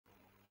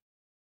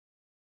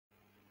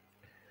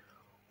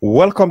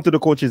Welcome to the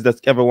Coaches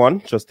Desk, everyone.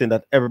 Trusting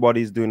that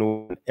everybody's doing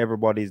well,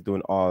 everybody's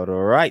doing all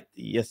right.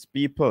 Yes,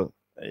 people.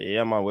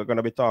 Yeah, man. We're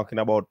gonna be talking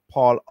about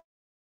Paul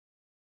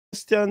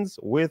questions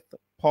with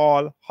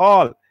Paul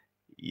Hall.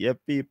 Yeah,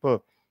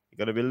 people. You're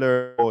gonna be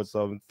learning about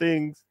some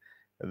things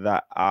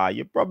that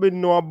you probably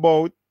know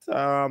about.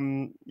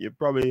 You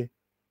probably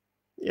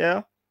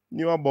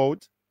knew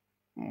about.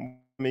 I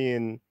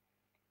mean,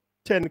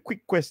 10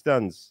 quick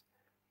questions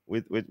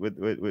with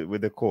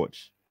the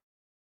coach.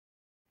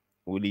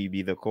 Will he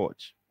be the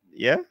coach?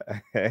 Yeah.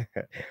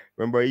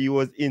 Remember, he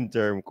was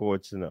interim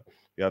coach. We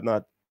have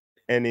not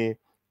any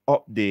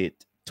update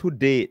to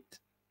date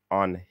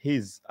on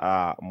his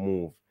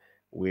move.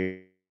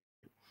 We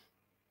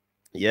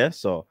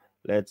so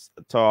let's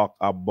talk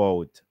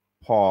about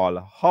Paul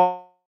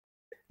Hall.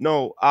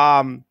 No,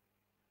 Paul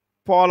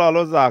Hall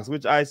was asked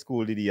which high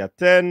school did he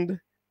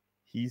attend.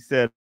 He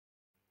said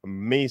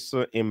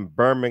Mason in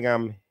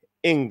Birmingham,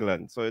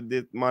 England. So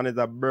this man is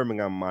a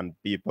Birmingham man,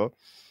 people.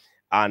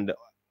 And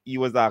he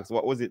was asked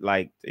what was it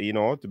like,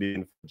 to be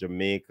in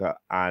Jamaica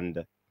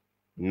and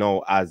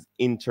now as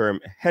interim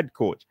head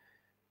coach.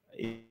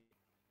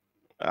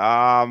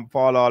 Paul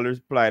Hall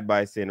replied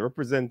by saying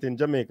representing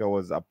Jamaica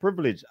was a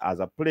privilege as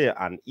a player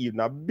and even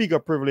a bigger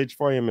privilege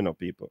for him,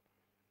 people,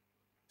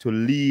 to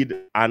lead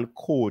and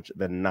coach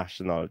the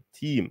national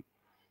team.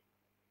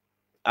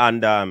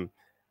 And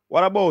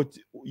what about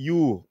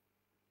you?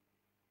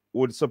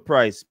 Would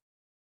surprise?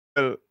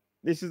 Well,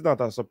 this is not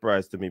a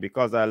surprise to me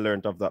because I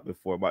learned of that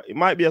before, but it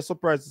might be a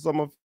surprise to some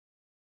of.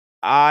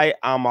 I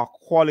am a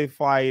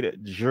qualified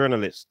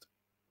journalist.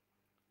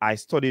 I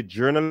studied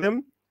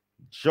journalism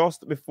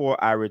just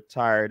before I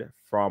retired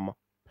from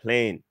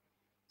playing.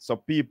 So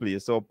people,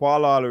 so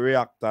Paul Hall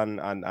react and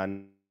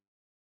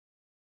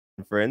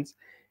friends,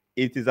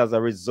 it is as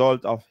a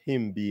result of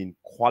him being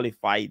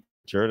qualified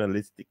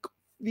journalistic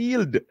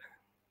field.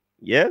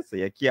 Yes, so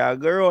you can't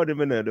go around him,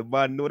 the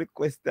man know the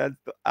questions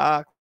to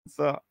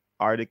answer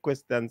or the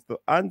questions to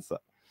answer.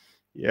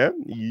 Yeah,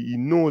 he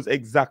knows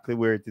exactly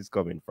where it is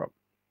coming from.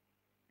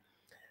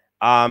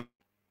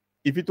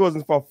 If it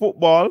wasn't for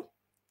football,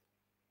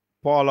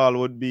 Paul Hall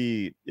would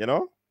be,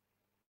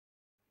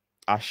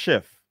 a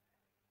chef.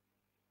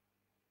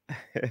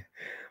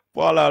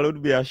 Paul Hall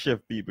would be a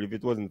chef, people, if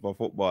it wasn't for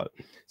football.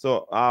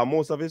 So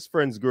most of his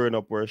friends growing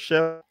up were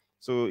chefs.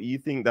 So you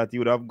think that he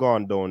would have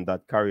gone down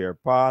that career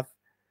path.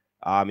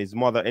 His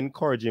mother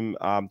encouraged him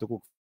to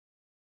cook.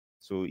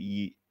 So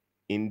he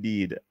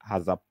indeed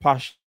has a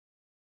passion.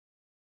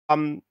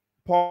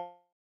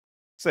 Paul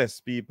says,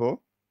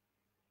 people,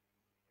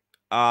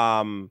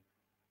 to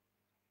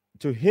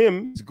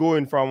him, it's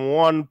going from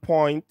one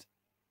point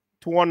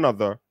to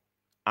another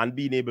and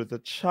being able to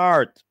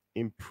chart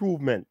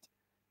improvement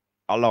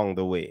along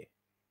the way.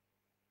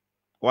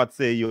 What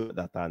say you with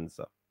that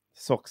answer?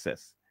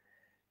 Success.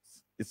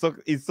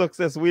 Is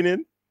success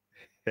winning?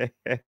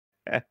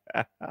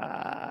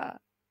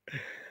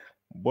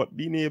 But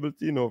being able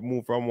to,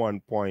 move from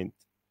one point.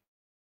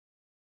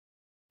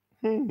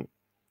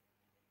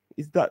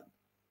 Is that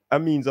a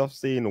means of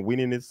saying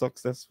winning is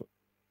successful?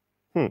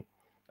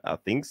 I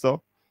think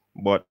so.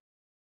 But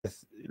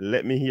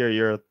let me hear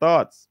your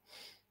thoughts.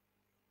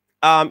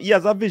 He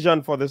has a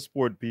vision for the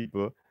sport,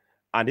 people,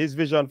 and his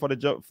vision for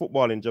the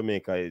football in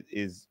Jamaica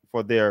is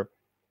for their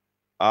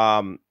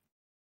from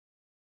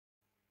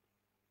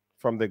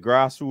the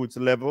grassroots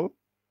level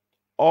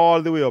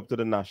all the way up to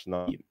the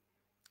national team.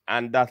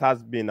 And that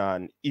has been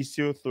an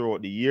issue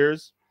throughout the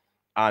years.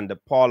 And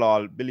Paul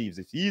Hall believes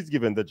if he's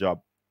given the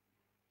job,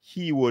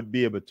 he would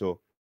be able to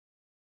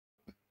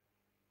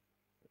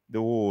the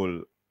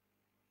whole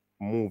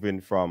moving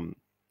from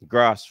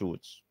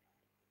grassroots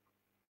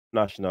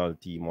national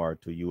team or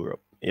to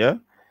Europe. Yeah.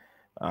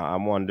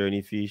 I'm wondering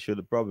if he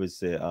should probably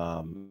say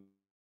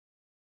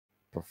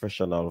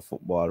professional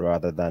football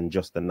rather than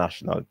just the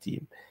national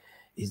team.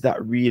 Is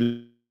that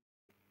really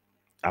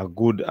a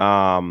good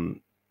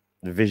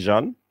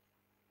vision?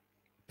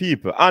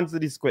 People, answer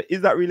this question.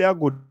 Is that really a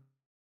good?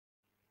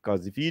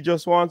 Because if he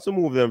just wants to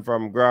move them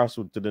from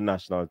grassroots to the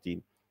national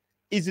team,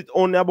 is it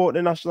only about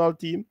the national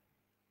team?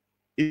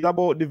 Is it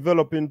about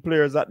developing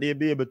players that they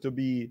be able to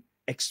be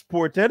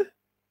exported?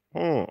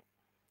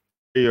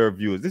 Your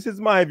views. This is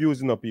my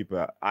views,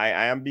 people. I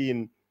am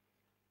being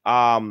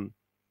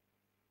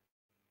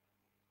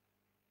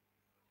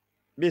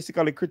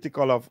basically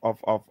critical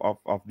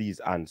of these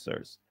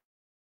answers.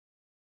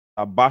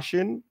 A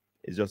bashing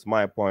is just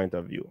my point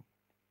of view.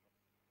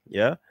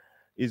 Yeah,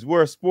 is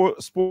where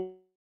sport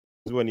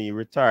when he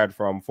retired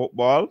from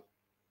football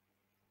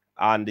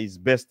and his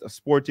best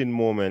sporting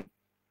moment,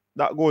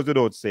 that goes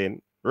without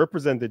saying,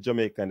 represented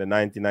Jamaica in the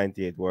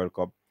 1998 World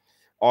Cup,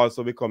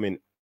 also becoming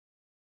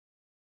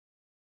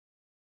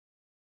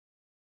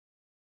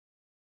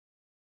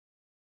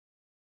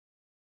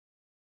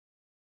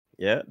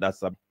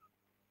that's a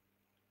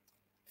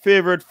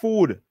favorite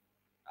food,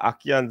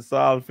 ackee and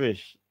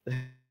saltfish.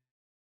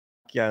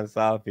 Ackee and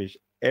saltfish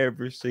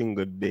every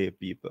single day,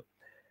 people.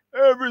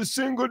 Every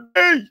single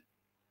day.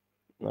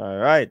 All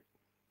right.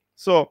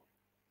 So,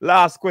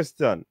 last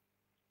question.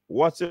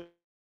 What's your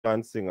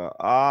favorite singer?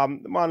 The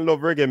man love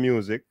reggae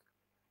music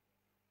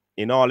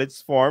in all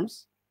its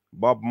forms.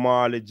 Bob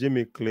Marley,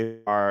 Jimmy Cliff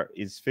are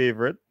his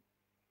favorite,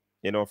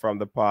 you know, from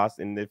the past.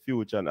 In the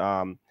future,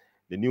 and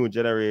the new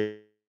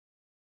generation,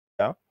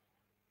 yeah,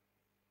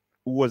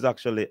 who was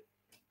actually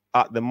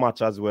at the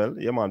match as well.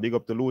 Yeah, man, big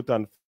up to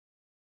Luton.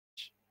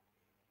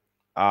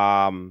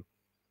 Um,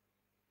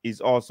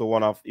 is also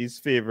one of his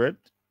favorite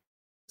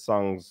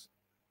songs.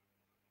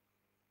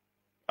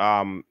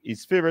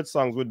 His favorite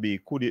songs would be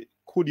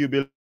Could You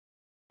Believe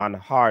and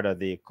Harder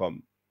They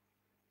Come.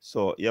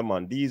 So yeah,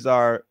 man, these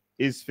are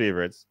his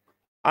favorites.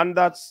 And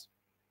that's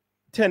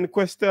 10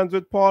 questions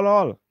with Paul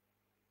Hall.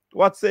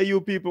 What say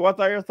you people? What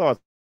are your thoughts,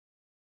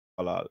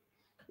 Paul Hall?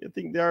 You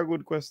think they are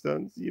good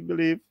questions? You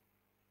believe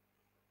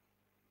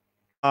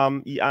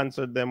he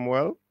answered them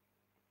well?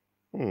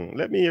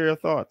 Let me hear your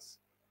thoughts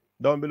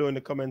down below in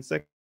the comment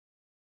section.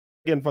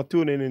 Again, for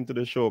tuning into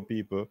the show,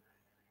 people.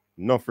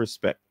 Enough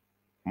respect.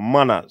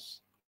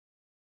 Manners.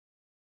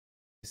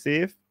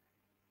 Safe.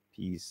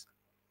 Peace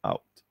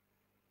out.